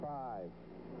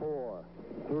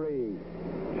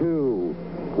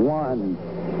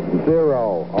1,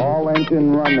 0. All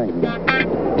engine running.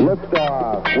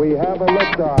 Liftoff. We have a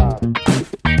liftoff.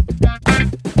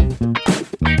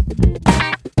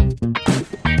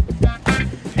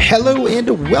 Hello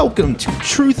and welcome to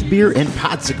Truth, Beer, and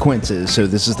Podsequences. So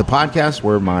this is the podcast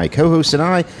where my co-host and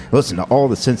I listen to all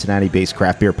the Cincinnati-based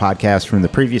craft beer podcasts from the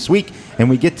previous week, and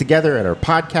we get together at our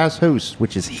podcast host,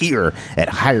 which is here at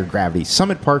Higher Gravity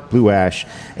Summit Park, Blue Ash,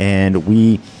 and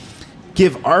we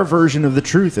give our version of the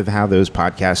truth of how those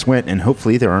podcasts went, and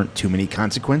hopefully there aren't too many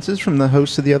consequences from the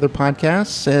hosts of the other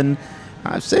podcasts. And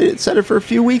I've said it for a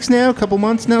few weeks now, a couple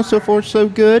months now. So far, so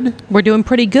good. We're doing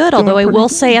pretty good, although I will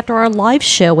say after our live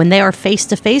show, when they are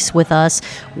face-to-face with us,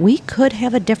 we could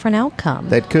have a different outcome.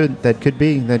 That could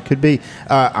be.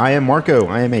 I am Marco.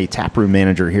 I am a taproom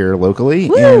manager here locally.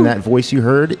 Woo! And that voice you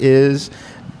heard is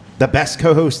the best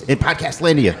co-host in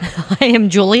Podcastlandia. I am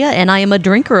Julia, and I am a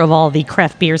drinker of all the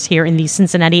craft beers here in the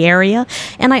Cincinnati area.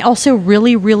 And I also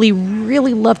really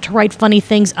love to write funny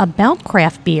things about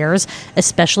craft beers,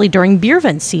 especially during beer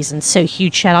vent season. So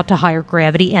huge shout out to Higher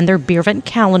Gravity and their beer vent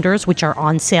calendars, which are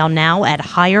on sale now at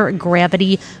Higher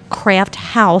Gravity Craft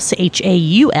House,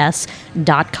 HAUS.com.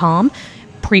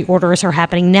 Pre-orders are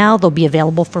happening now. They'll be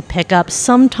available for pickup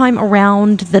sometime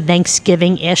around the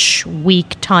Thanksgiving-ish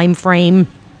week time frame.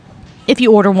 If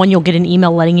you order one, you'll get an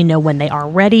email letting you know when they are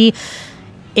ready.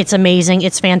 It's amazing.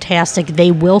 It's fantastic. They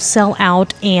will sell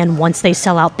out, and once they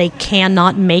sell out, they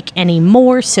cannot make any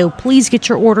more. So please get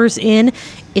your orders in.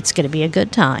 It's going to be a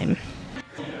good time.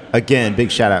 Again,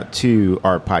 big shout out to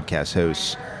our podcast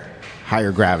hosts,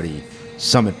 Higher Gravity,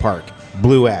 Summit Park,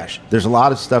 Blue Ash. There's a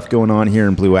lot of stuff going on here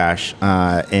in Blue Ash,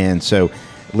 and so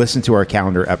listen to our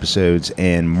calendar episodes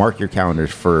and mark your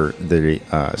calendars for the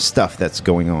stuff that's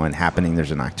going on, happening.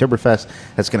 There's an Oktoberfest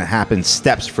that's going to happen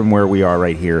steps from where we are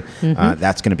right here.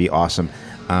 That's going to be awesome.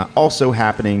 Also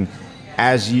happening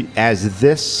as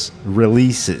this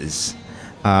releases,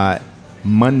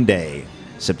 Monday,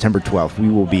 September 12th, we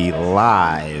will be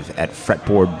live at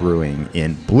Fretboard Brewing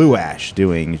in Blue Ash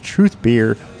doing Truth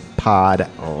Beer Pod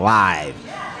Live.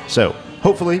 So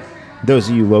hopefully those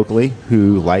of you locally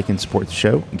who like and support the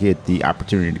show get the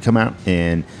opportunity to come out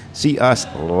and see us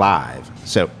live.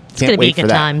 So It's going to be a good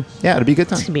time. Yeah, it'll be a good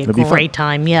time. It's going to be a great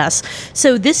time, yes.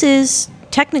 So this is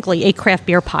technically a craft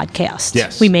beer podcast.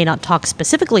 Yes. We may not talk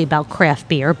specifically about craft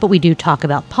beer, but we do talk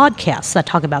about podcasts that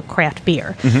talk about craft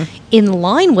beer. In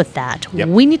line with that,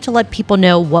 we need to let people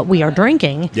know what we are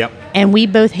drinking. And we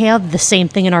both have the same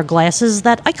thing in our glasses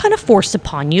that I kind of forced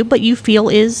upon you, but you feel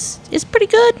is pretty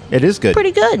good. It is good.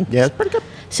 Pretty good. Yeah, it's pretty good.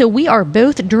 So we are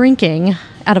both drinking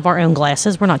out of our own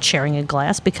glasses. We're not sharing a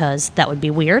glass because that would be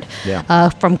weird. Yeah.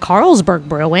 From Carlsberg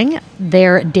Brewing,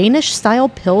 their Danish-style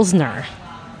Pilsner.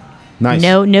 Nice.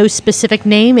 No specific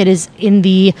name. It is in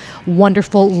the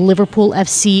wonderful Liverpool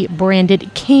FC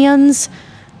branded cans.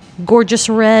 Gorgeous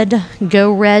red.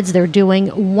 Go Reds. They're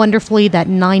doing wonderfully. That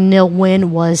 9-0 win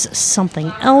was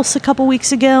something else a couple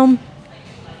weeks ago.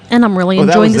 And I'm really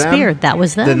enjoying this beer. That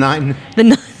was them. The 9-0.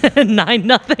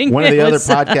 One of the other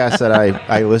podcasts that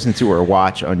I listen to or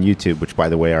watch on YouTube, which, by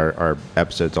the way, our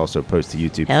episodes also post to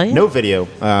YouTube. Hell yeah. No video.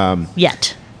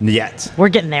 Yet. We're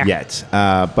getting there.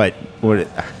 But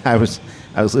I was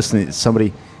listening to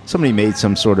somebody made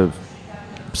some sort of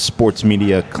sports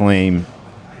media claim.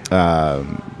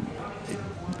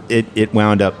 It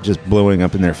wound up just blowing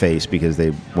up in their face because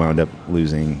they wound up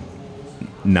losing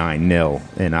 9-0,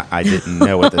 and I didn't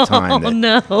know at the time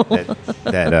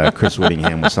that Chris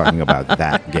Whittingham was talking about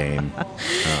that game.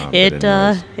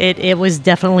 It was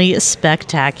definitely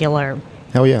spectacular.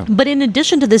 Hell yeah. But in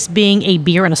addition to this being a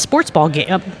beer and a sports ball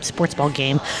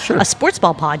game, sure. A sports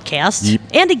ball podcast,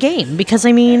 and a game, because,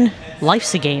 I mean,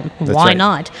 life's a game. That's Why right.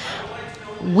 not?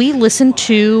 We listened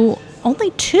to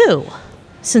only 2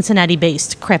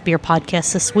 Cincinnati-based craft beer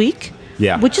podcasts this week.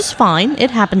 Yeah. Which is fine.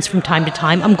 It happens from time to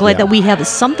time. I'm glad that we have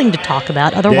something to talk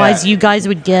about. Otherwise, you guys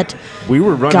would get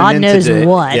God knows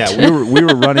what. Yeah, we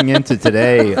were running into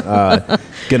today,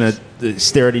 gonna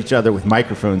stare at each other with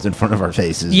microphones in front of our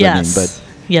faces. Yes.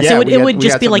 It would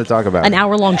just be like an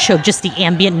hour-long show, just the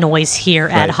ambient noise here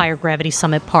at Higher Gravity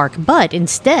Summit Park. But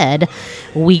instead,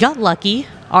 we got lucky.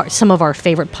 Some of our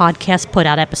favorite podcasts put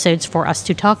out episodes for us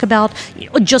to talk about,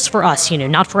 just for us,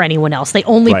 not for anyone else. They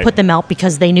only put them out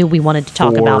because they knew we wanted to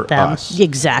talk about them. Us.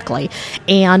 Exactly.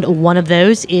 And one of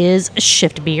those is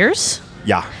Shift Beers.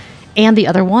 Yeah. And the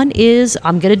other one is,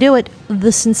 I'm going to do it,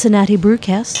 the Cincinnati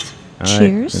Brewcast.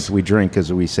 Cheers. Right. We drink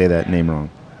because we say that name wrong.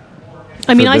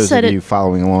 I mean, for I those said of it. you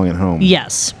following along at home.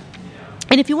 Yes.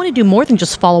 And if you want to do more than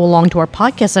just follow along to our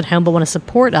podcast at home, but want to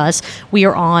support us, we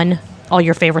are on all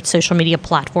your favorite social media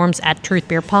platforms at Truth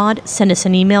Beer Pod. Send us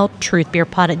an email,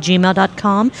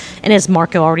 truthbeerpod@gmail.com. And as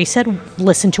Marco already said,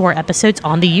 listen to our episodes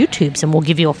on the YouTubes, and we'll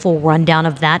give you a full rundown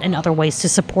of that and other ways to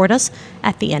support us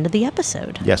at the end of the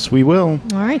episode. Yes, we will.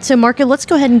 All right, so Marco, let's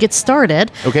go ahead and get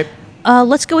started. Okay.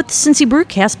 Let's go with the Cincy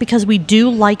Brewcast because we do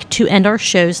like to end our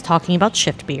shows talking about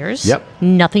shift beers. Yep.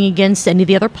 Nothing against any of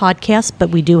the other podcasts, but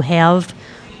we do have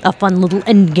a fun little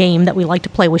end game that we like to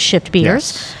play with shift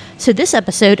beers. Yes. So this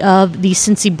episode of the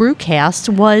Cincy Brewcast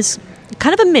was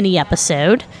kind of a mini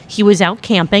episode. He was out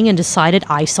camping and decided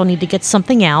I still need to get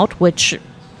something out, which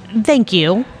thank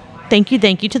you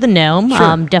to the gnome.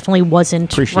 Sure. Definitely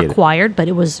wasn't Appreciate required, but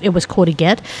it was cool to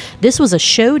get. This was a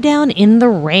showdown in the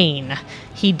rain.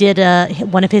 He did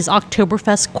one of his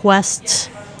Oktoberfest Quest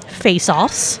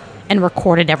face-offs and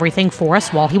recorded everything for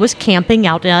us while he was camping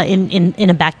out in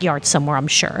a backyard somewhere, I'm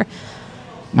sure.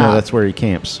 No, that's where he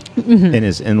camps, in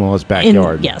his in-laws'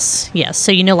 backyard. Yes.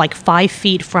 So, like 5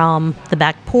 feet from the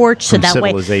back porch. So From that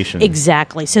civilization. way,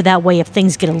 exactly. So that way, if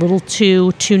things get a little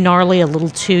too gnarly, a little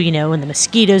too, and the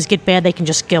mosquitoes get bad, they can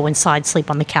just go inside, sleep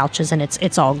on the couches, and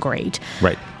it's all great.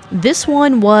 Right. This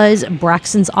one was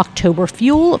Braxton's October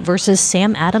Fuel versus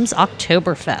Sam Adams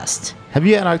Oktoberfest. Have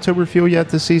you had October Fuel yet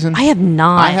this season? I have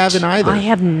not. I haven't either. I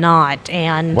have not.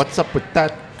 And What's up with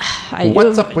that?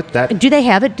 What's up with that? Do they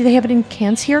have it? Do they have it in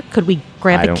cans here? Could we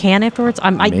grab I a don't- can afterwards?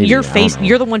 Maybe, You're I don't know.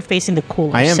 You're the one facing the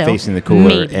cooler. I am so facing the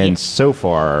cooler, maybe. and so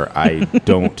far, I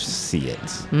don't see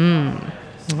it.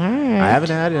 All right. I haven't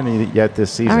had any yet this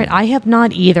season. All right, I have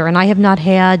not either, and I have not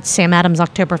had Sam Adams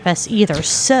Oktoberfest either.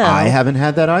 So I haven't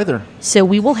had that either. So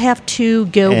we will have to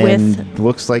go And with.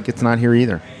 looks like it's not here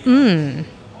either.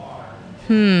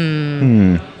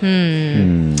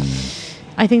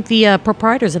 I think the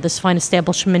proprietors of this fine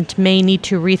establishment may need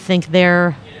to rethink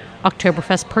their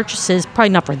Oktoberfest purchases. Probably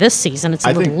not for this season. It's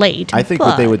a little late. I think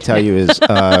what they but- would tell you is,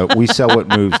 we sell what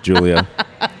moves, Julia.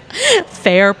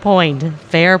 Fair point.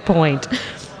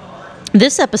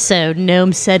 This episode,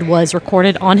 Gnome said, was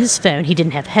recorded on his phone. He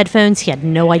didn't have headphones. He had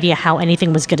no idea how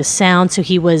anything was going to sound. So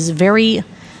he was very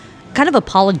kind of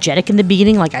apologetic in the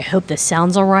beginning. Like, I hope this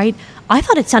sounds all right. I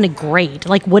thought it sounded great.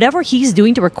 Like, whatever he's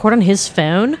doing to record on his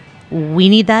phone, we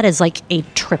need that as like a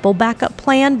triple backup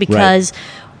plan because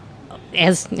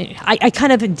as I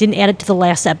kind of didn't add it to the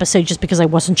last episode just because I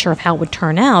wasn't sure of how it would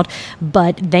turn out,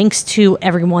 but thanks to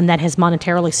everyone that has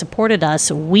monetarily supported us,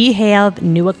 we have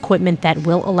new equipment that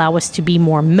will allow us to be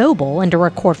more mobile and to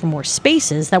record from more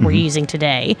spaces that we're using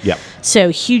today. Yep. So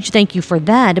huge thank you for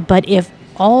that. But if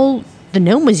all the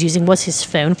gnome was using was his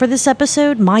phone for this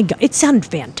episode, my God, it sounded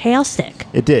fantastic.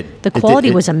 It did. The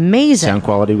quality was amazing. Sound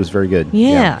quality was very good.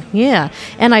 Yeah.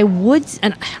 And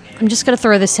I'm just going to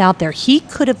throw this out there. He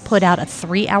could have put out a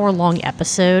 3-hour-long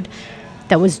episode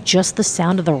that was just the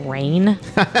sound of the rain.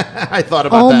 I thought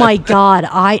about that. Oh my God.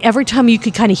 Every time you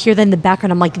could kind of hear that in the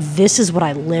background, I'm like, this is what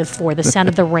I live for. The sound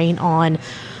of the rain on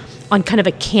kind of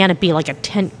a canopy, like a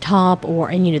tent top,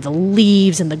 and the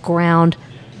leaves and the ground.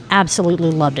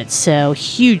 Absolutely loved it. So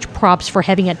huge props for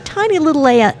having a tiny little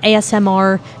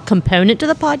ASMR component to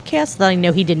the podcast that I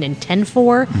know he didn't intend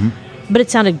for, but it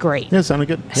sounded great. Yeah, it sounded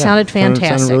good. Sounded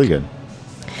fantastic. Sounded really good.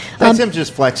 That's him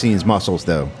just flexing his muscles,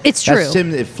 though. It's That's true.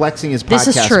 him flexing his This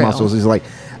is podcast true. muscles. He's like,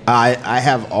 I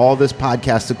have all this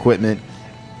podcast equipment.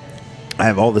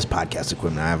 I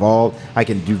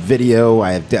can do video.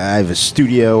 I have a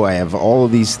studio. I have all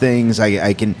of these things.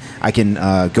 I can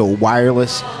go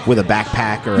wireless with a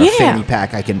backpack or a fanny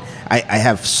pack. I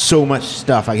have so much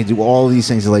stuff. I can do all of these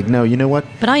things. They're like, no, you know what?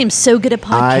 But I am so good at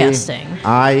podcasting.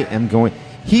 I am going.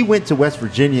 He went to West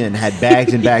Virginia and had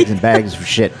bags and bags and bags of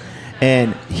shit,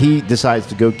 and he decides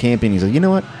to go camping. He's like, you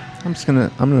know what? I'm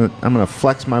gonna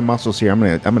flex my muscles here. I'm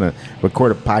gonna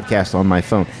record a podcast on my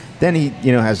phone. Then he,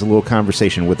 has a little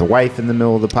conversation with the wife in the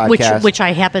middle of the podcast. Which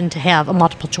I happen to have a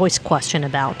multiple choice question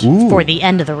about Ooh. for the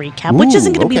end of the recap, which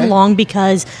isn't going to okay. be long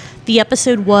because the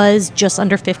episode was just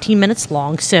under 15 minutes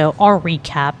long. So our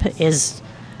recap is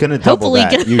Gonna double hopefully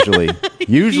that,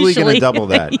 usually gonna double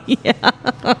that.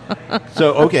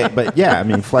 So okay, but yeah, I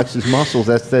mean, flex his muscles.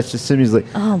 That's just him. He's like,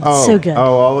 so good.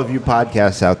 Oh, all of you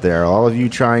podcasts out there, all of you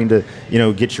trying to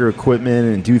get your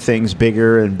equipment and do things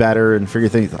bigger and better and figure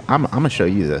things. I'm gonna show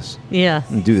you this. Yeah.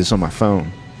 And do this on my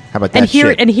phone. How about that And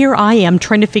here shit? here I am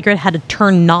trying to figure out how to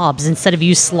turn knobs instead of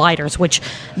use sliders, which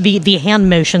the hand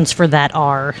motions for that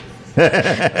are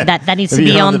that needs If to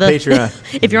be you're on on the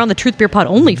Patreon. If you're on the Truth Beer Pod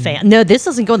OnlyFans. No, this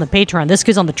doesn't go on the Patreon. This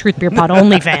goes on the Truth Beer Pod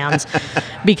OnlyFans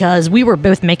because we were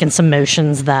both making some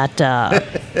motions that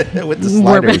With the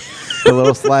sliders. The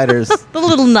little sliders. the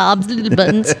little knobs, the little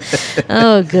buttons.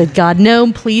 Oh, good God.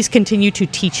 Gnome, please continue to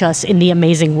teach us in the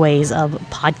amazing ways of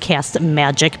podcast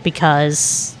magic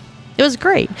because it was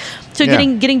great. So Yeah.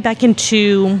 getting back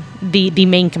into the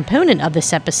main component of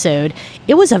this episode,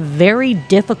 it was a very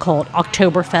difficult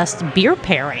Oktoberfest beer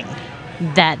pairing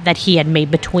that he had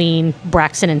made between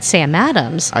Braxton and Sam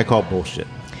Adams. I call bullshit.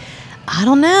 I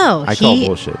don't know. I call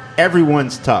bullshit.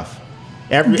 Everyone's tough.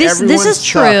 This Everyone's is tough.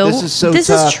 true. This is so This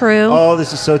tough. is true. Oh,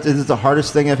 this is the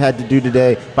hardest thing I've had to do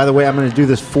today. By the way, I'm going to do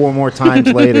this 4 more times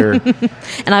later.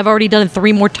 And I've already done it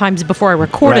 3 more times before I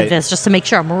recorded Right. this just to make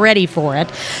sure I'm ready for it.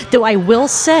 Though I will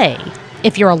say,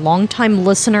 if you're a longtime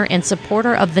listener and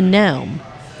supporter of the Gnome,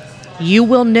 you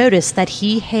will notice that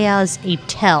he has a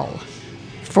tell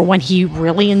for when he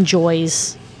really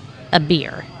enjoys a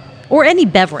beer or any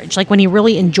beverage, like when he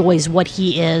really enjoys what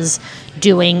he is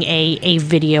doing a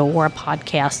video or a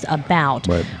podcast about.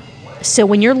 Right. So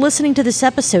when you're listening to this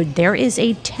episode, there is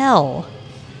a tell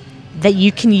that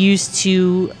you can use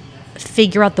to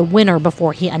figure out the winner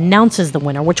before he announces the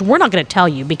winner, which we're not going to tell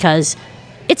you because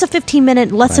it's a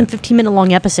 15-minute, less than 15-minute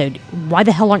long episode. Why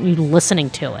the hell aren't you listening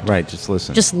to it? Right, just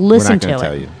listen. Just listen We're not to gonna it.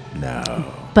 tell you.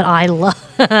 No. But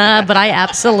I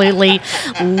absolutely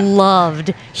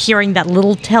loved hearing that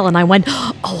little tell, and I went,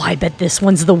 "Oh, I bet this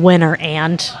one's the winner,"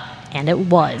 and it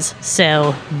was.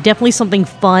 So definitely something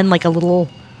fun, like a little.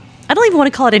 I don't even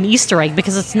want to call it an Easter egg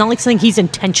because it's not like something he's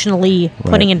intentionally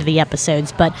putting Right. into the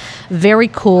episodes, but very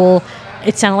cool.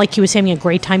 It sounded like he was having a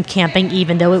great time camping,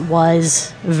 even though it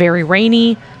was very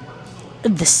rainy.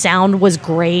 The sound was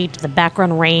great. The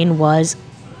background rain was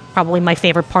probably my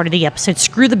favorite part of the episode.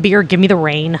 Screw the beer, give me the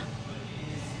rain.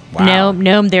 Wow.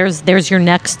 No, there's your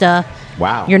next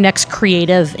Wow. your next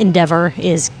creative endeavor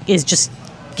is just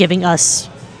giving us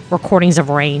recordings of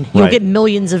rain. You'll Right. get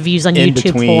millions of views on In YouTube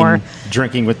between for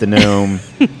Drinking with the Gnome,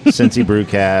 Cincy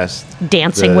Brewcast,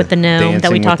 Dancing with the Gnome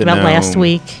that we Dancing talked with the about last Gnome.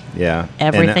 week. Yeah,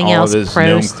 Everything and all else, of his pros,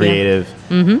 Gnome yeah. creative.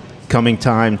 Mm-hmm. Coming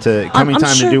time to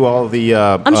sure- do all the.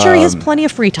 I'm sure he has plenty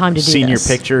of free time to do senior this.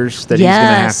 pictures that he's going to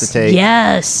have to take.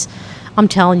 Yes. I'm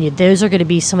telling you, those are going to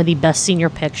be some of the best senior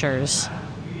pictures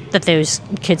that those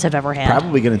kids have ever had.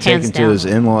 Probably going to take Hands him to down. his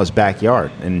in-laws'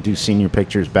 backyard and do senior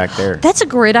pictures back there. That's a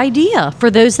great idea for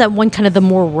those that want kind of the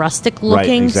more rustic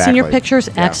looking senior exactly. pictures.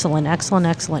 Yeah.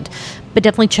 Excellent. But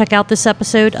definitely check out this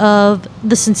episode of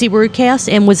the Cincy Brewcast.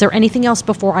 And was there anything else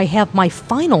before I have my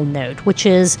final note, which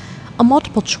is a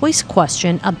multiple choice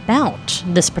question about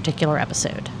this particular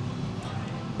episode?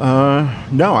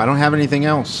 No, I don't have anything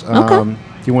else. Okay.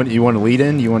 You want to lead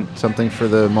in? You want something for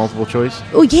the multiple choice?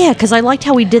 Oh, yeah, because I liked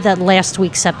how we did that last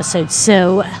week's episode.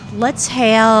 So let's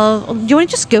have. Do you want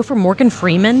to just go for Morgan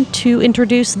Freeman to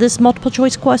introduce this multiple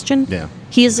choice question? Yeah.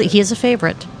 He is a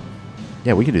favorite.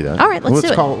 Yeah, we can do that. All right, let's do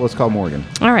it. Let's call Morgan.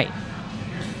 All right.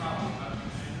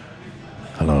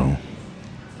 Hello,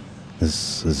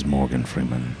 this is Morgan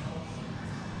Freeman.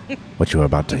 What you're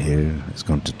about to hear is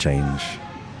going to change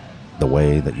the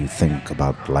way that you think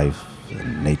about life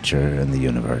and nature and the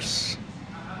universe.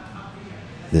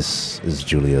 This is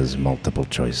Julia's multiple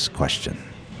choice question.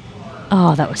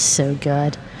 Oh, that was so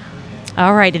good.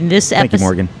 All right, in this episode... Thank you,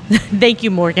 Morgan. Thank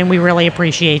you, Morgan. We really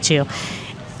appreciate you.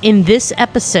 In this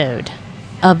episode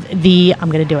of the...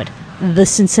 I'm going to do it. The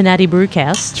Cincinnati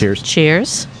Brewcast. Cheers.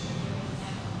 Cheers.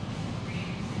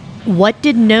 What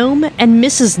did Gnome and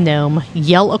Mrs. Gnome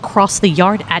yell across the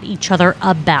yard at each other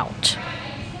about?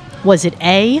 Was it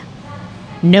A,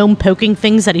 Gnome poking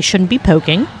things that he shouldn't be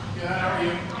poking?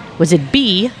 Was it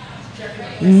B,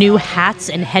 new hats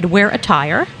and headwear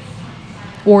attire?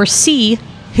 Or C,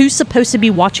 who's supposed to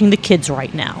be watching the kids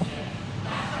right now?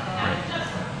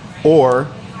 Or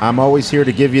I'm always here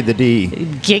to give you the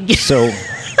D. So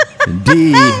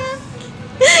D.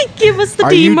 Give us the Are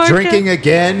D, you Marco. drinking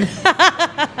again?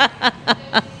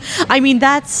 I mean,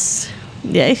 that's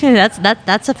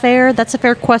a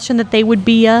fair question that they would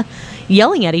be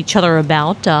yelling at each other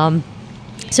about.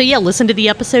 So yeah, listen to the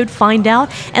episode, find out,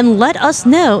 and let us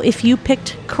know if you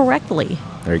picked correctly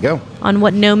There you go. on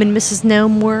what Gnome and Mrs.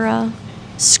 Gnome were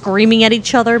screaming at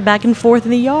each other back and forth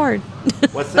in the yard.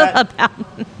 What's that?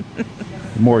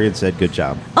 Morgan said, "Good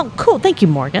job." Oh, cool. Thank you,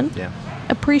 Morgan. Yeah.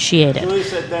 Appreciate it. Julie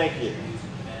said, "Thank you."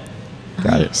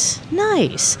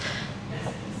 Nice.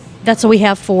 That's what we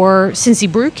have for Cincy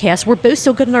Brewcast. We're both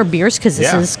still good in our beers because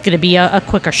this Yeah. is going to be a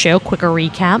quicker show, quicker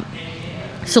recap.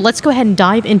 So let's go ahead and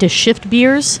dive into Shift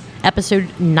Beers, episode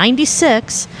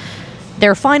 96.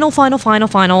 They're final.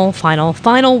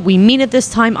 We mean it this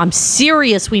time. I'm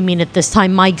serious. We mean it this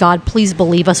time. My God, please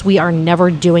believe us. We are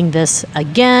never doing this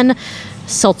again.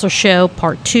 Seltzer Show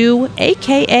Part 2,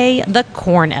 a.k.a. the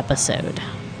corn episode.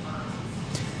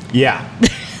 Yeah.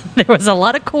 There was a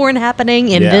lot of corn happening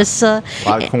in this. A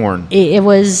lot of corn. It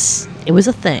was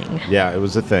a thing. Yeah, it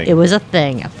was a thing. It was a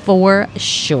thing, for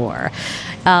sure.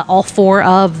 All four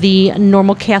of the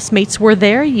normal castmates were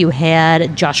there. You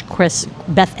had Josh, Chris,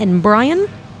 Beth, and Brian.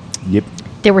 Yep.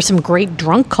 There were some great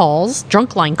drunk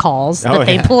line calls that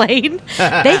they played.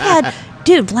 They had,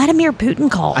 dude, Vladimir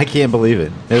Putin called. I can't believe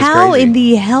it. It was How crazy. in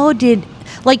the hell did,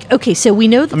 okay, so we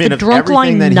know that the drunk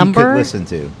line that number. He could listen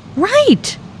to.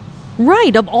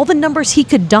 Right, of all the numbers he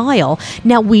could dial.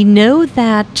 Now, we know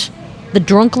that the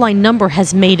drunk line number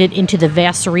has made it into the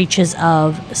vast reaches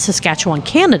of Saskatchewan,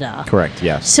 Canada. Correct,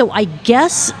 yes. So I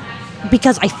guess,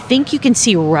 because I think you can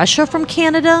see Russia from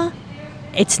Canada,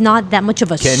 it's not that much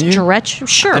of a Can you? stretch.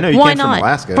 Sure, I know you why can from not?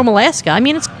 Alaska. From Alaska. I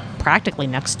mean, it's practically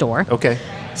next door. Okay.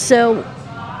 So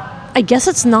I guess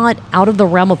it's not out of the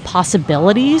realm of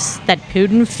possibilities that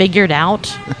Putin figured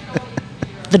out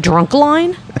the drunk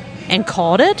line and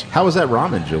called it. How was that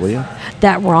ramen, Julia?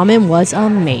 That ramen was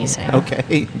amazing.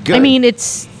 Okay, good. I mean,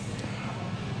 it's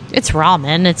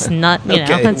ramen. It's not, you know.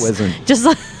 Okay, it It's wasn't. just.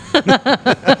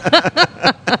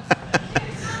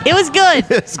 It was good.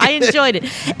 I enjoyed it.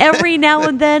 Every now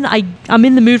and then, I'm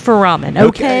in the mood for ramen.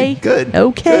 Okay. Good.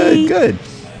 Okay. Good.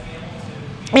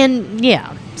 And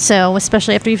yeah, so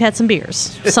especially after you've had some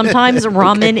beers, sometimes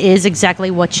ramen is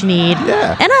exactly what you need.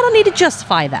 Yeah. And I don't need to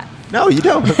justify that. No, you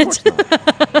don't. Of course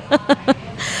not.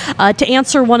 To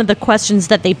answer one of the questions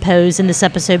that they pose in this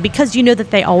episode, because you know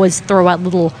that they always throw out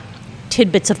little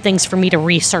tidbits of things for me to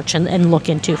research and look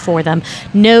into for them.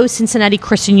 No, Cincinnati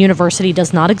Christian University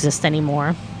does not exist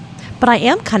anymore. But I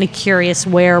am kind of curious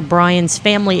where Brian's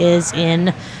family is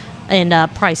in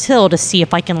Price Hill to see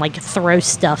if I can throw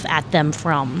stuff at them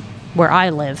from where I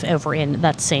live over in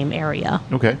that same area.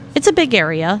 Okay. It's a big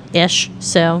area-ish,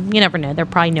 so you never know. They're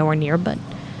probably nowhere near, but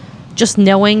just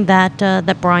knowing that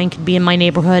that Brian could be in my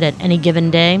neighborhood at any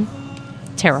given day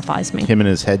terrifies me. Him and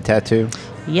his head tattoo.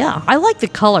 Yeah, I like the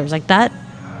colors. Like that.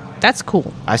 That's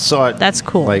cool. I saw it. That's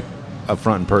cool. Up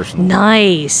front and personal.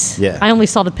 Nice. Yeah. I only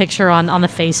saw the picture on the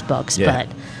Facebooks, Yeah.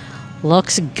 but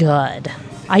looks good.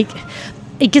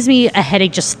 It gives me a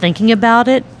headache just thinking about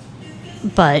it,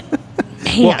 but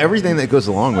man. Well, everything that goes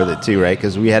along with it too, right?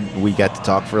 Because we got to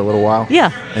talk for a little while.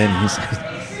 Yeah. And he's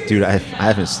like, dude, I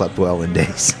haven't slept well in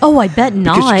days. Oh, I bet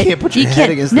not. Because you can't put your head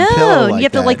against the pillow like you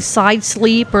have that. to side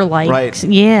sleep or Right.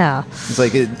 Yeah. It's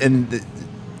like,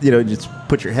 just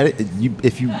put your head.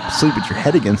 If you sleep with your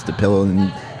head against the pillow and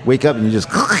you wake up and you just.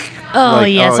 Oh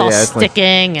yeah, it's all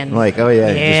sticking and. You just rip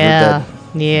that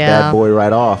bad boy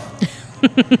right off.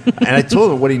 And I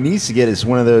told him what he needs to get is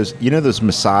one of those, those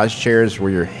massage chairs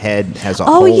where your head has a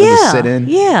hole to sit in.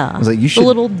 Yeah. I was like, you should the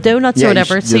little donuts or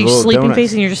whatever. So you're sleeping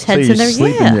facing your just head's in there.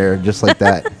 Sleeping there just like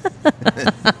that.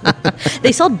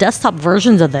 They sell desktop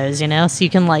versions of those, so you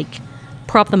can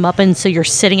prop them up and so you're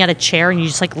sitting at a chair and you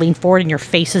just lean forward and your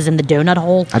face is in the donut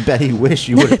hole. I bet he wished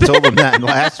you would have told him that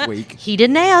last week. He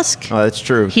didn't ask. Oh, that's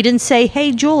true. He didn't say,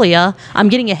 "Hey, Julia, I'm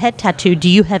getting a head tattoo. Do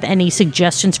you have any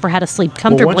suggestions for how to sleep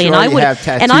comfortably?" Well, once you and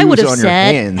have I would tattoos have on your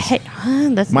said, hands, "Hey,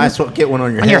 that's might as well get one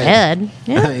on your on head. your head."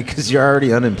 Yeah. Because you're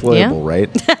already unemployable, right?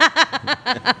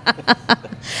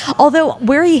 Although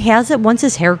where he has it, once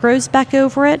his hair grows back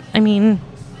over it, I mean,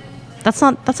 that's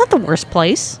not the worst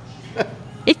place.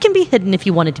 It can be hidden if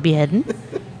you want it to be hidden.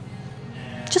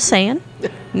 Just saying.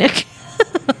 Nick.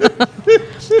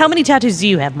 How many tattoos do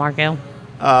you have, Marco?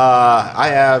 I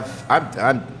have.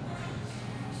 I'm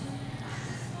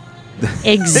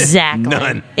Exactly.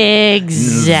 None.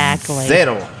 Exactly.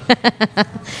 Zero.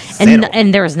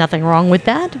 And there is nothing wrong with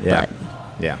that. Yeah. But.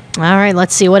 Yeah. All right,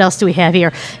 let's see. What else do we have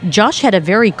here? Josh had a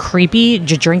very creepy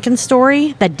drinking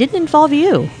story that didn't involve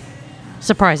you,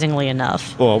 surprisingly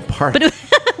enough. Well, part of it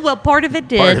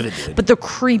did. Part of it did. But the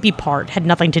creepy part had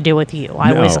nothing to do with you.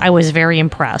 No. I was very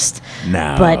impressed.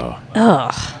 No. But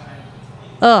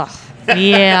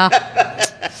yeah.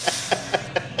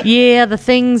 Yeah, the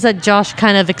things that Josh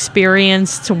kind of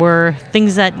experienced were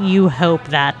things that you hope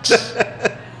that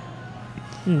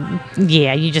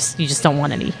yeah, you just don't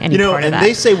want any part of that. And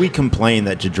they say we complain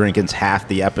that drinking's half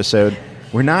the episode.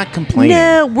 We're not complaining.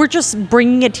 No, we're just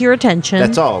bringing it to your attention.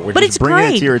 That's all. We're but just it's bringing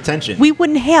great. it to your attention. We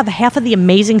wouldn't have half of the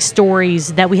amazing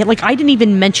stories that we had. I didn't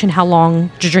even mention how long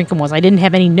Drinking was. I didn't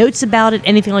have any notes about it,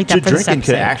 anything like that for this Drinking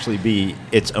episode. could actually be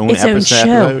its own Its own episode.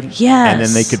 show. Yes. And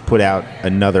then they could put out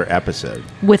another episode.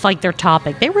 With their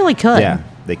topic. They really could. Yeah,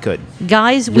 they could.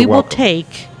 Guys, we will welcome.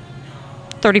 take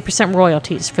 30%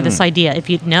 royalties for this idea. If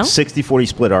you know, 60-40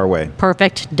 split our way.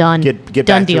 perfect, done. Get done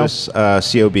back deal. to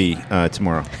us, COB,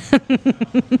 tomorrow.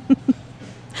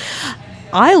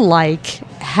 I like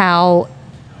how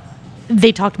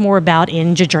they talked more about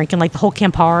in drinking, like the whole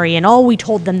Campari, and we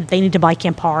told them that they need to buy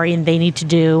Campari and they need to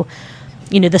do,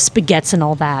 the spaghettis and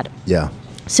all that. Yeah.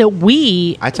 So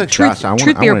I took shots. I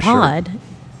want Beer a shirt. Pod.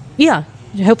 Yeah.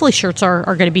 Hopefully shirts are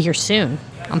going to be here soon.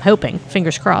 I'm hoping.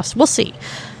 Fingers crossed. We'll see.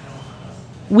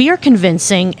 We are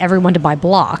convincing everyone to buy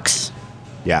blocks,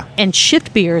 Yeah. and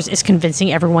Shift Beers is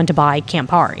convincing everyone to buy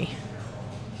Campari.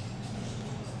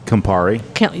 Campari.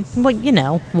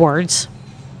 Well, words.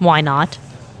 Why not?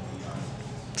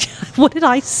 What did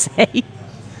I say?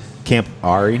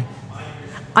 Campari.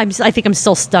 I think I'm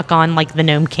still stuck on like the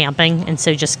gnome camping, and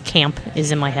so just camp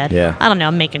is in my head. Yeah. I don't know.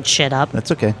 I'm making shit up.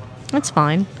 That's okay. That's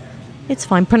fine. It's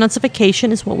fine.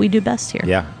 Pronunciation is what we do best here.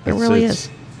 Yeah. It really is.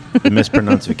 The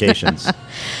mispronunciations.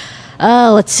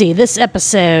 Let's see. This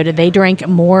episode, they drank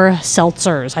more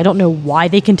seltzers. I don't know why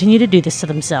they continue to do this to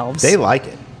themselves. They like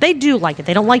it. They do like it.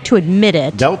 They don't like to admit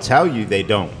it. They'll tell you they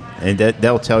don't. And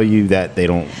they'll tell you that they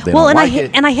don't and like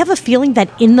it. I have a feeling that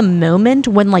in the moment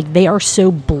when like they are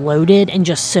so bloated and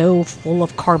just so full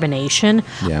of carbonation,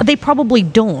 Yeah. they probably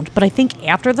don't. But I think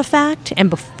after the fact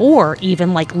and before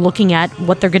even like looking at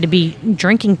what they're going to be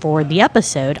drinking for the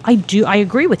episode, I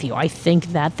agree with you. I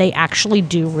think that they actually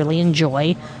do really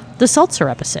enjoy the seltzer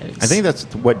episodes. I think that's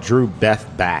what drew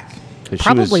Beth back. 'Cause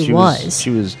Probably was. She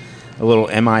was a little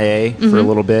MIA for a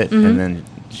little bit, and then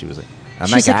she was like, "Oh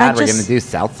my She's like, God, I we're just- going to do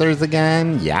seltzers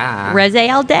again? Yeah."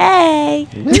 Rosé all day.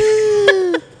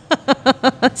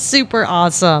 Super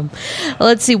awesome.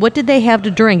 Let's see. What did they have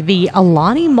to drink? The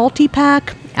Alani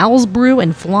multi-pack, Owl's Brew,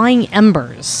 and Flying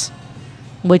Embers,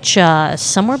 which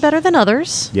some were better than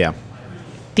others. Yeah.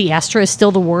 The Astra is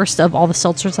still the worst of all the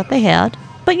seltzers that they had.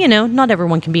 But, not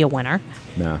everyone can be a winner.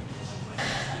 No.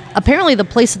 Apparently, the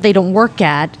place that they don't work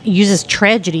at uses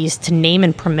tragedies to name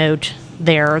and promote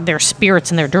their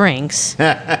spirits and their drinks.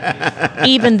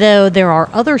 Even though there are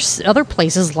other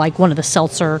places like one of the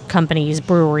seltzer companies,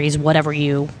 breweries, whatever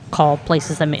you call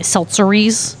places that make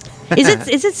seltzeries.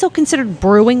 Is it still considered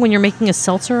brewing when you're making a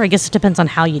seltzer? I guess it depends on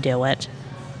how you do it.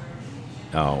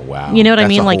 Oh, wow. You know what I That's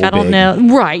mean? a Like, whole I don't big-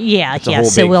 know. Right? Yeah. It's a yeah. whole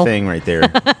So big we'll. thing right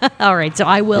there. All right. So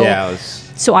I will. Yeah. It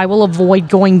was, So I will avoid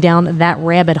going down that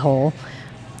rabbit hole.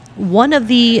 One of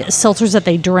the seltzers that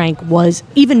they drank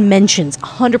even mentions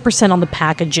 100% on the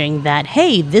packaging that,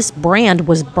 hey, this brand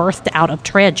was birthed out of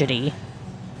tragedy.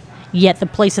 Yet the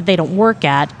place that they don't work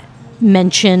at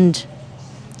mentioned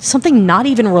something not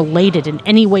even related in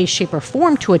any way, shape, or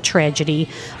form to a tragedy,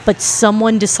 but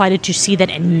someone decided to see that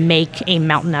and make a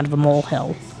mountain out of a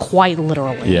molehill, quite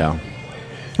literally. yeah.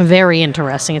 Very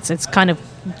interesting. It's kind of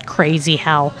crazy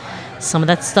how some of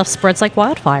that stuff spreads like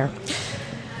wildfire.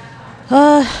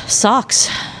 Socks.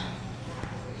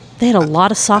 They had a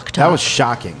lot of sock talk. That was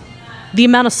shocking. The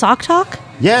amount of sock talk?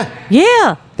 Yeah.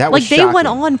 Yeah. That was like they went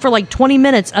shocking. on for like 20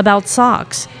 minutes about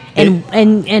socks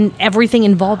and everything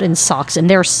involved in socks and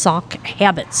their sock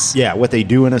habits. Yeah. What they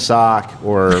do in a sock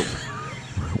or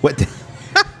what.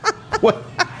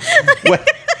 What.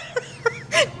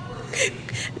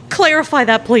 Clarify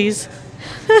that, please.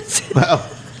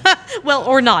 Well,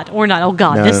 or not. Oh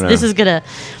God, No, no. this is gonna.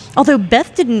 Although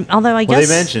Beth didn't. Although I Well, guess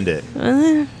they mentioned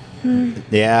it.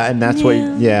 Yeah, and that's what.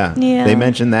 Yeah. They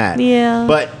mentioned that. Yeah.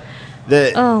 But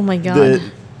the. Oh my God.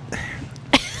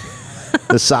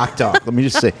 The sock talk. Let me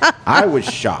just say, I was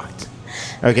shocked.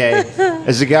 Okay,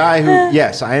 as a guy who,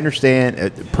 yes, I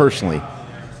understand personally.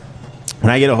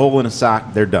 When I get a hole in a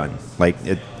sock, they're done. Like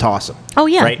toss them. Oh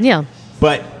yeah, right? yeah.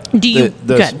 But Do you-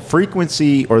 the good.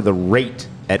 frequency or the rate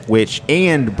at which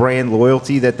and brand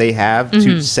loyalty that they have Mm-hmm.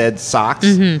 to said socks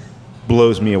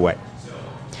blows me away.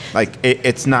 Like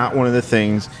it's not one of the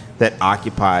things that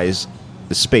occupies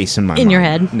the space in my mind. In your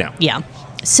head? No. Yeah.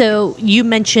 So you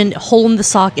mentioned hole in the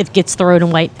sock, it gets thrown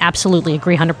away. Absolutely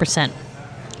agree 100%.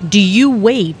 Do you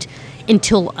wait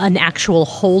until an actual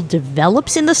hole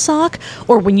develops in the sock?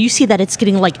 Or when you see that it's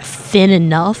getting like thin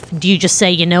enough, do you just say,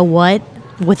 you know what?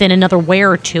 Within another wear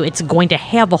or two, it's going to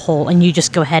have a hole and you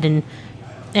just go ahead and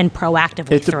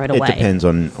proactively throw it away? It depends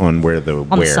on where the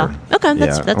the wear. sock. Okay,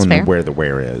 that's on fair. Where the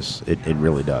wear is. It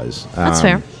really does. That's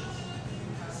fair.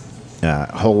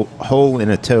 Hole in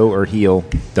a toe or heel,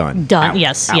 done. Done. Out.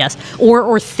 Yes, Out. yes.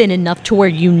 Or thin enough to where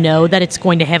you know that it's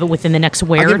going to have it within the next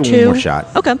wear I'll or give two. it one more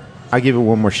shot. Okay. I'll give it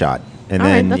one more shot, and All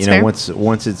right, then that's you know fair.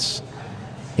 once it's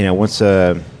once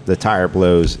the tire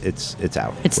blows, it's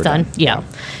out. It's We're done. Yeah.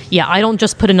 Yeah, I don't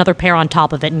just put another pair on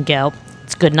top of it and go,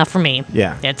 it's good enough for me.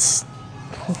 Yeah. It's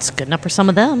good enough for some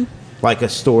of them. like a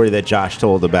story that Josh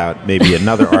told about maybe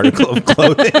another article of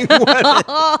clothing.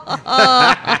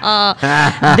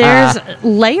 There's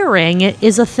layering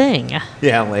is a thing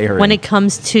Yeah, layering. when it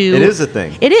comes to. It is a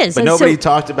thing. It is. But And nobody so-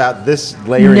 talked about this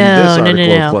layering this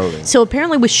article of clothing. So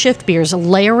apparently with shift beers,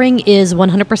 layering is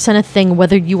 100% a thing,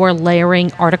 whether you are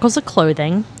layering articles of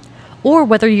clothing or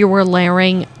whether you are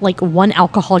layering like one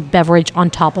alcoholic beverage on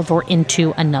top of or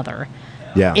into another.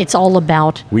 Yeah. It's all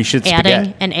about We should adding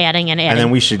spaghetti. and adding and adding. And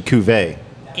then we should cuvee.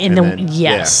 And then- then,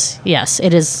 yes,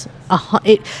 it is.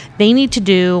 They need to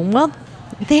do, well,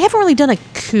 they haven't really done a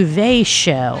cuvee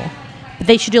show. But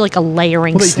they should do like a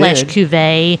layering Well, they / did.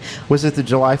 cuvee. Was it the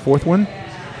July 4th one?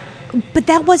 But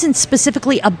that wasn't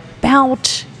specifically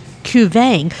about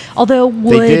cuveeing. Although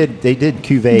would They did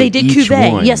cuvee. they did each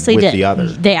cuvee? one Yes, they with did. the other.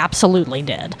 They absolutely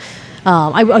did.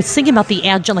 I was thinking about the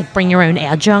adjunct, like bring your own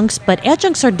adjuncts, but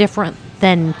adjuncts are different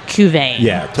than cuvee.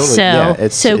 Yeah, totally. So, Yeah,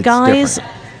 it's guys,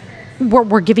 different.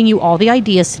 we're giving you all the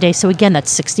ideas today. So again, that's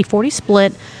 60-40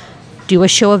 split. Do a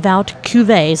show about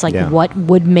cuvées, like Yeah. what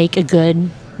would make a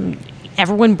good.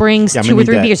 Everyone brings Yeah, I'm 2 gonna or need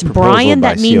 3 that beers. proposal Brian, by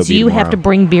that means COB you have to tomorrow.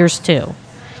 bring beers too.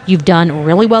 You've done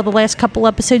really well the last couple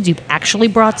episodes. You've actually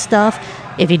brought stuff.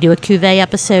 If you do a cuvee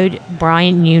episode,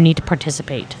 Brian, you need to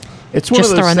participate. It's one Just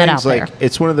of those throwing that things out like there.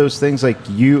 it's one of those things like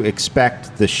you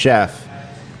expect the chef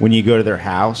when you go to their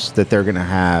house that they're going to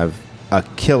have a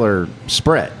killer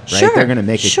spread, right? Sure, They're going to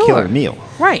make a sure. killer meal.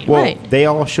 Right, well, right. they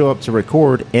all show up to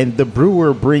record and the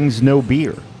brewer brings no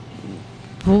beer.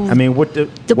 I mean, what the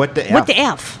What F? the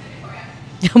F?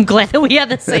 I'm glad that we had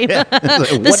the same Yeah.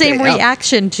 It's like, the what same the F?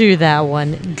 reaction to that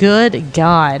one. Good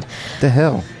God. The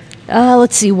hell?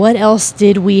 Let's see, what else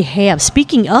did we have?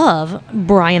 Speaking of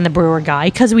Brian the Brewer guy,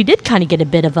 because we did kind of get a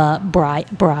bit of a Brian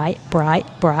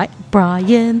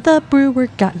the Brewer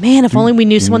guy. Man, if only we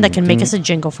knew someone that can make us a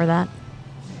jingle for that.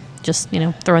 Just,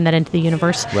 throwing that into the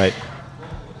universe. Right.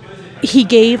 He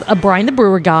gave a Brian the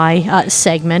Brewer guy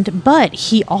segment, but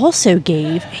he also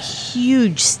gave a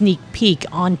huge sneak peek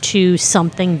onto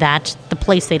something that the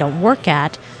place they don't work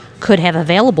at could have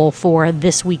available for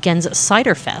this weekend's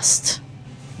Cider Fest.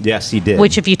 Yes, he did.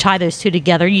 Which, if you tie those two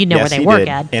together, you know yes, where they he work did.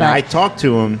 at. And but I talked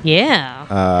to him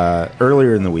yeah,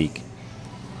 earlier in the week.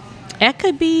 that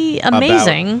could be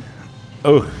amazing.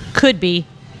 Oh, Could be.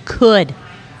 Could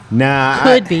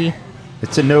be.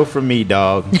 It's a no from me,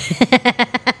 dog.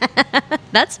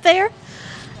 That's fair.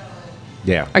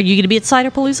 Yeah. Are you going to be at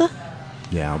Ciderpalooza?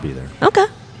 Yeah, I'll be there. Okay.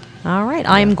 All right.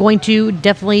 I'm going to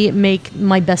definitely make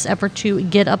my best effort to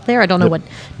get up there. I don't know what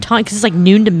time, because it's like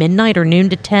noon to midnight or noon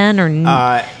to 10 or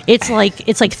it's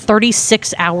like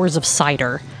 36 hours of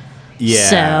cider. Yeah.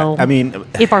 So, I mean,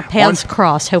 If our paths on-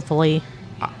 cross, hopefully.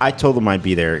 I told them I'd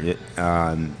be there,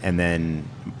 and then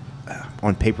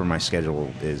on paper my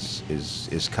schedule is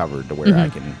covered to where Mm-hmm. I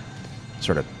can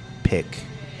sort of pick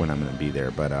when I'm going to be there.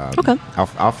 But Okay.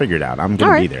 I'll figure it out. I'm All going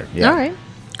to right. be there. Yeah. All right.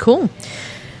 Cool.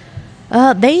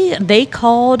 They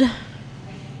called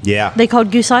Yeah.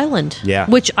 Goose Island. Yeah.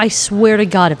 Which I swear to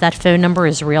God, if that phone number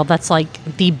is real, that's like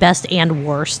the best and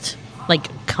worst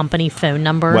company phone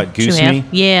number. What, to Goose have. Me?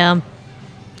 Yeah.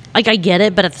 I get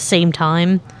it, but at the same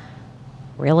time,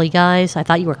 really, guys? I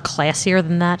thought you were classier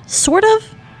than that. Sort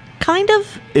of? Kind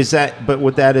of? But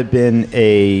would that have been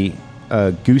a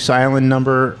Goose Island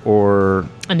number or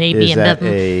An AB is and that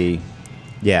Bev? an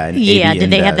Yeah. AB Did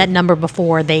they have InBev? that number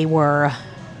before they were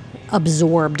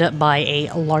absorbed by a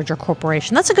larger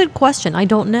corporation? That's a good question. I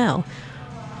don't know.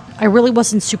 I really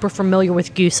wasn't super familiar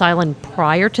with Goose Island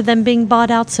prior to them being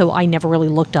bought out, so I never really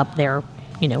looked up their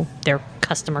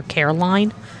customer care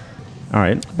line. All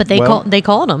right. But they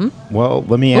called them. Well,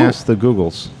 let me ask the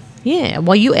Googles. Yeah.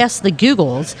 Well, you asked the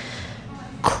Googles.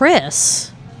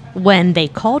 Chris, when they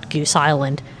called Goose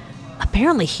Island,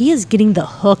 apparently he is getting the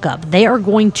hookup. They are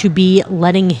going to be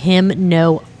letting him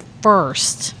know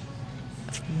first.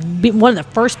 Be one of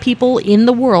the first people in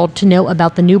the world to know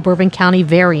about the new Bourbon County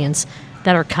variants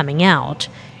that are coming out.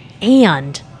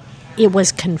 And it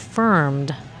was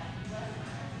confirmed.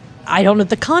 I don't know if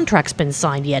the contract's been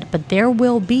signed yet, but there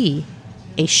will be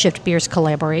a Shift Beers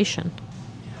collaboration,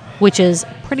 which is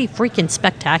pretty freaking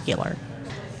spectacular.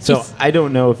 So I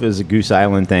don't know if it was a Goose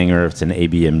Island thing or if it's an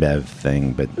AB InBev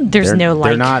thing, but There's they're, no,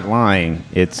 they're like- not lying.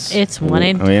 It's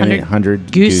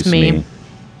 1-800 Goose Me.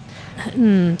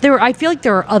 I feel like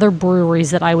there are other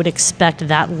breweries that I would expect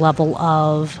that level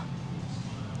of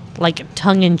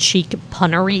tongue-in-cheek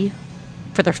punnery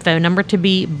for their phone number to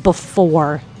be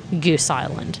before Goose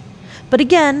Island. But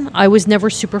again, I was never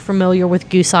super familiar with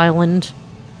Goose Island,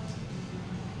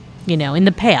 in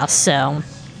the past, so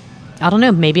I don't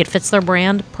know. Maybe it fits their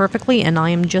brand perfectly, and I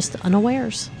am just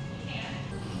unawares.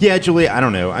 Yeah, Julie, I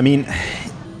don't know. I mean,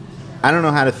 I don't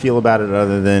know how to feel about it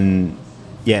other than,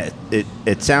 yeah,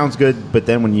 it sounds good, but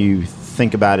then when you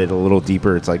think about it a little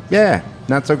deeper, it's like, yeah,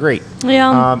 not so great.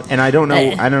 Yeah. And I don't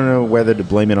know whether to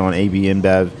blame it on AB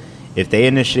InBev, if they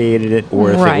initiated it,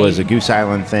 or if Right. it was a Goose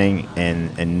Island thing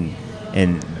and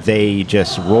they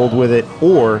just rolled with it,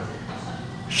 or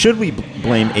should we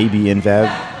blame AB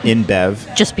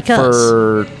InBev Just because.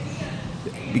 for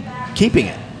keeping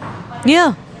it?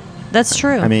 Yeah, that's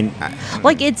true. I mean,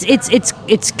 like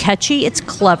it's catchy, it's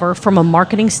clever from a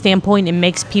marketing standpoint. It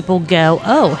makes people go,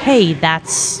 "Oh, hey,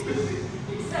 that's."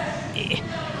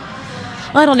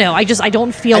 I don't know. I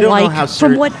don't feel I don't know like how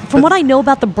from what I know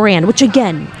about the brand, which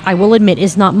again I will admit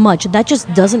is not much. That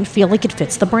just doesn't feel like it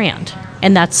fits the brand,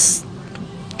 and that's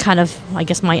kind of, I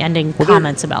guess, my ending Well,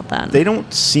 comments about that. they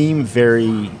don't seem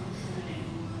very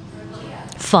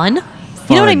Fun.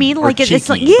 You know what I mean? or Like it's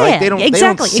like, cheeky. yeah, Like, they don't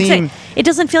exactly. seem- It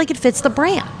doesn't feel like it fits the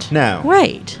brand. No.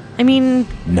 Right. I mean,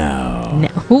 No. no.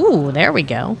 Ooh, there we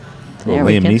go. Little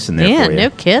we Liam go. Neeson there Yeah, for you. no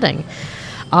kidding.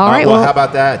 All right. well, Well, how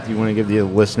about that? Do you want to give the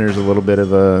listeners a little bit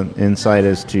of insight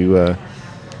as to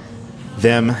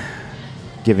them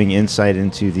giving insight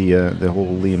into the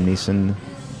whole Liam Neeson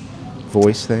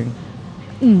voice thing?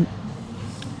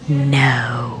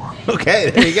 no. Okay,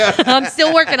 there you go. I'm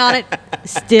still working on it.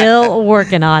 Still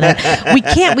working on it. We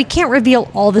can't reveal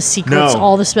all the secrets, No.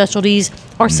 all the specialties,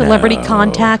 our celebrity No.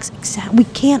 contacts. We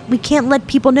can't let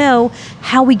people know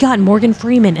how we got Morgan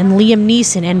Freeman and Liam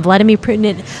Neeson and Vladimir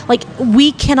Putin. Like,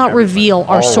 we cannot reveal All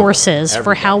our of them. sources for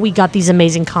Everything. how we got these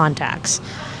amazing contacts.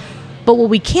 But what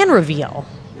we can reveal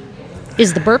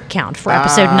is the burp count for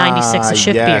episode 96 of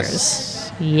Shift yes.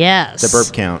 Beers. Yes. The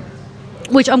burp count.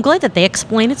 Which I'm glad that they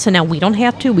explain it, so now we don't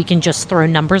have to. We can just throw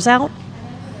numbers out.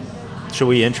 Should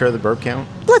we intro the burp count?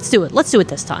 Let's do it. Let's do it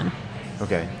this time.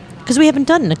 Okay. Because we haven't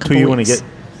done it in a couple Who you weeks. want to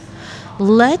get?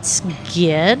 Let's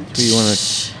get... Who you want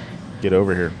to get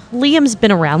over here? Liam's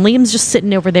been around. Liam's just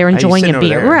sitting over there he's enjoying sitting a over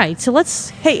beer. there. Right. So let's...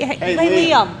 Hey,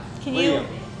 Liam. Can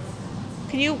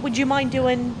Liam. would you mind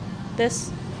doing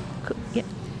this? Yeah.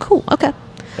 Cool. Okay.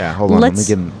 Yeah, hold on. Let me Let's-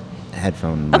 give him a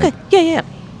headphone mic. Okay. Yeah.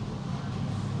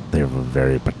 They have a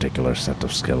very particular set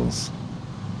of skills.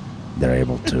 They're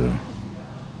able to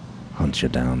hunt you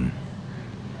down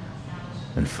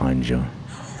and find you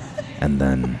and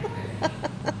then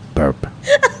burp.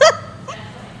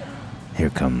 Here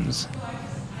comes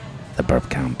the burp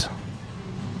count.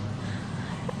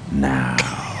 Now.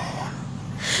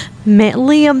 Man,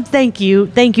 Liam, thank you.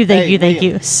 Thank you Liam.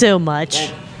 you so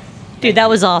much. Dude, that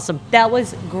was awesome. That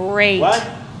was great.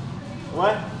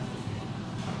 What?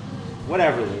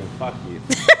 Whatever, Liam. Fuck you.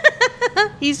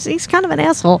 He's kind of an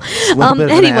asshole. A little bit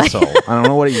of anyway. an asshole. I don't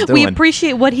know what he's We doing.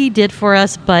 appreciate what he did for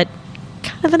us, but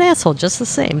kind of an asshole just the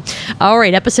same. All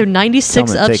right, episode Tell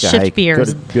 96 him to of take a Shift hike.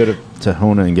 Beers. Go to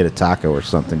Tahona and get a taco or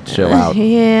something. Chill out.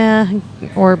 Yeah,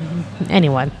 or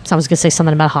anyway, so I was going to say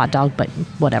something about a hot dog, but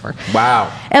whatever.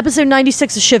 Wow. Episode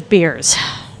 96 of Shift Beers.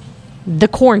 The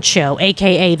Corn Show,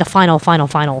 a.k.a. the final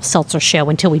seltzer show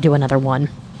until we do another one.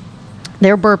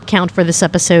 Their burp count for this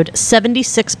episode,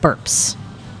 76 burps.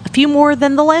 A few more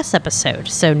than the last episode,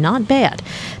 so not bad.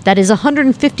 That is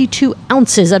 152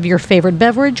 ounces of your favorite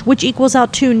beverage, which equals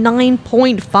out to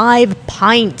 9.5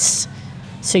 pints.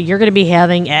 So you're going to be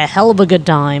having a hell of a good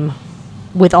time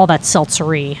with all that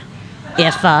seltzery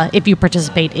if you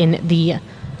participate in the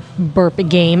burp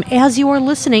game as you are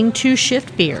listening to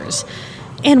Shift Beers.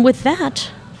 And with that,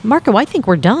 Marco, I think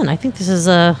we're done. I think this is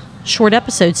a short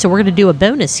episode, so we're going to do a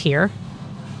bonus here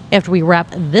after we wrap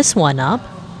this one up,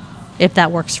 if that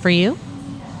works for you.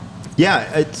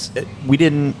 Yeah, we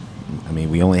didn't. I mean,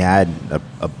 we only had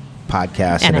a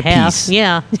podcast and And a a half. piece.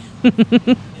 Yeah.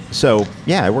 So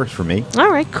yeah, it works for me. All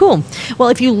right, cool. Well,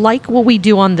 if you like what we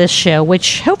do on this show,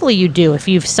 which hopefully you do, if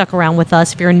you've stuck around with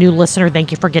us, if you're a new listener,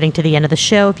 thank you for getting to the end of the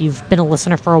show. If you've been a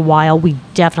listener for a while, we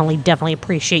definitely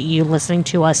appreciate you listening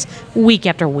to us week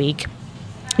after week.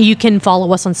 You can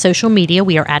follow us on social media.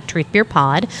 We are at Truth Beer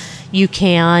Pod. You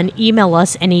can email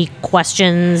us any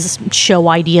questions, show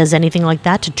ideas, anything like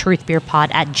that to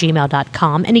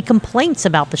truthbeerpod@gmail.com. Any complaints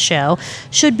about the show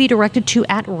should be directed to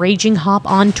 @RagingHop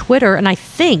on Twitter. And I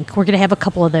think we're going to have a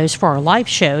couple of those for our live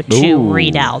show to Ooh,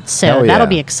 read out. So hell that'll yeah.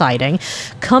 be exciting.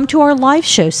 Come to our live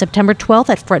show September 12th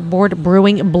at Fretboard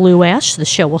Brewing Blue Ash. The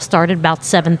show will start at about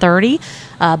 7:30,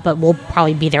 but we'll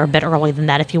probably be there a bit earlier than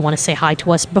that if you want to say hi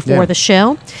to us before Yeah. the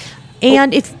show.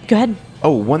 And go ahead.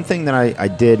 Oh, one thing that I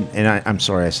did, and I'm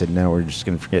sorry I said no, we're just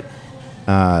going to forget,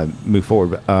 move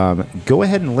forward. But, go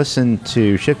ahead and listen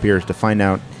to Shift Beers to find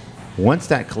out, once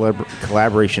that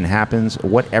collaboration happens,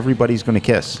 what everybody's going to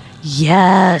kiss.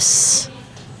 Yes.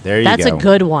 There you That's go. a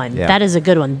good one. Yeah. That is a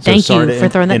good one. So Thank sorry you to for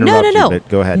throwing that. interrupt No. you, but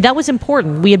go ahead. That was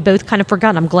important. We had both kind of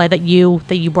forgotten. I'm glad that you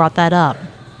brought that up.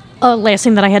 Last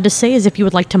thing that I had to say is if you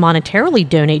would like to monetarily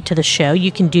donate to the show,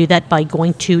 you can do that by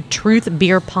going to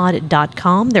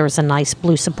truthbeerpod.com. There is a nice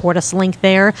blue support us link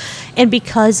there. And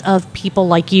because of people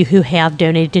like you who have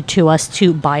donated to us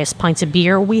to buy us pints of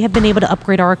beer, we have been able to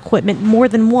upgrade our equipment more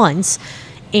than once.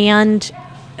 And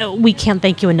we can't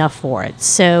thank you enough for it.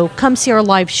 So come see our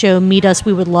live show, meet us.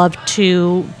 We would love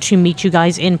to meet you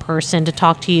guys in person, to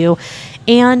talk to you.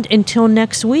 And until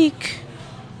next week,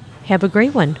 have a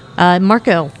great one.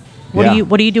 Marco, what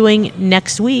are you doing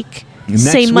next week?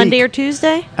 Same Monday or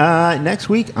Tuesday? Next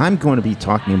week, I'm going to be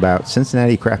talking about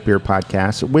Cincinnati Craft Beer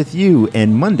Podcast with you.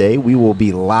 And Monday, we will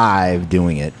be live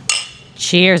doing it.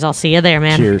 Cheers. I'll see you there,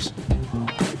 man. Cheers.